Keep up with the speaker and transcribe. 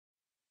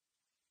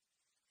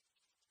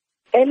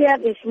Earlier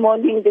this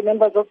morning, the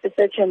members of the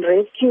search and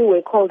rescue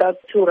were called out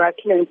to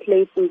Rackland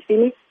Place in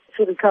Phoenix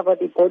to recover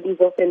the bodies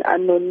of an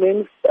unknown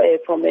man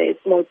from a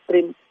small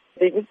stream.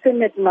 The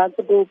victim had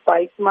multiple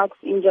bite marks,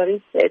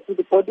 injuries to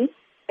the body,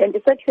 and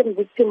the second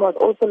victim was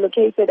also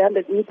located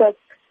 100 meters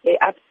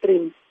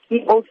upstream.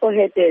 He also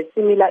had a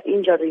similar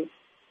injury.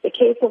 The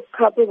case of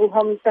culpable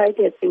homicide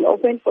has been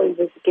opened for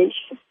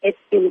investigation at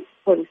Phoenix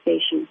Police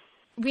Station.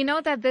 We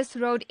know that this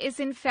road is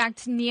in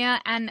fact near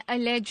an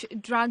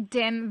alleged drug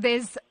den.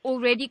 There's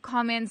already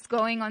comments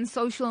going on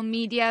social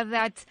media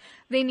that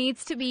there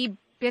needs to be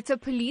better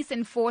police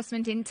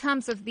enforcement in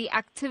terms of the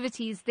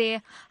activities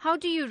there. How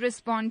do you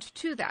respond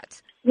to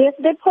that? Yes,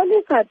 the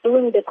police are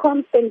doing the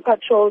constant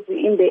patrols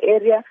in the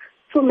area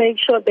to make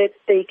sure that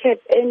they catch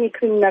any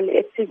criminal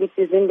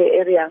activities in the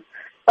area.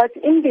 But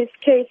in this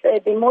case,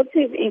 the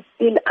motive is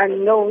still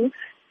unknown,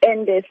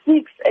 and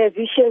 6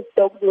 vicious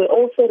dogs were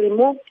also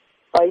removed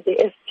by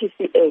the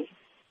SPCA.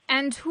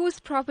 And whose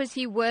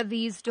property were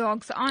these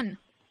dogs on?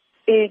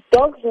 The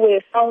dogs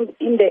were found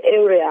in the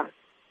area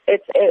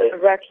at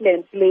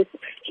Rackland Place.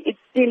 It's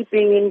still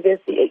being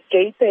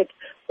investigated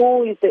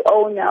who is the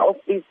owner of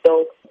these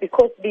dogs,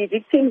 because the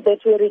victims that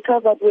were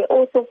recovered were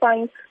also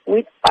found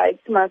with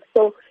bite marks.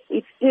 So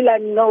it's still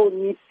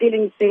unknown, it's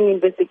still being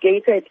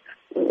investigated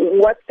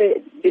what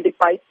the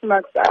bite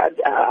marks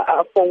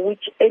are for,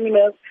 which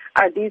animals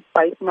are these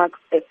bite marks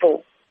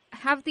for.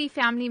 Have the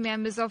family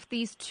members of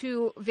these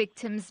 2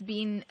 victims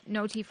been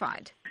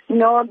notified?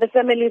 No, the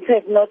families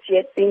have not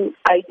yet been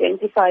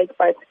identified,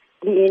 but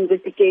the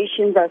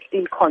investigations are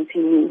still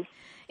continuing.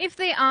 If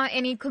there are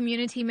any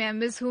community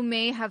members who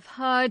may have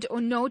heard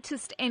or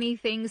noticed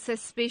anything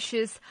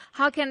suspicious,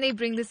 how can they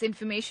bring this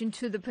information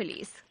to the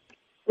police?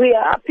 We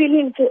are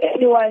appealing to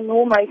anyone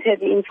who might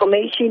have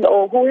information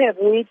or who have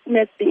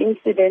witnessed the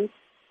incident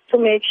to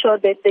make sure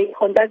that they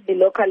contact the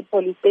local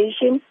police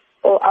station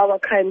or our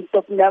crime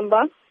stop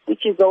number,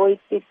 which is always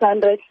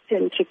 600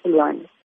 10 111.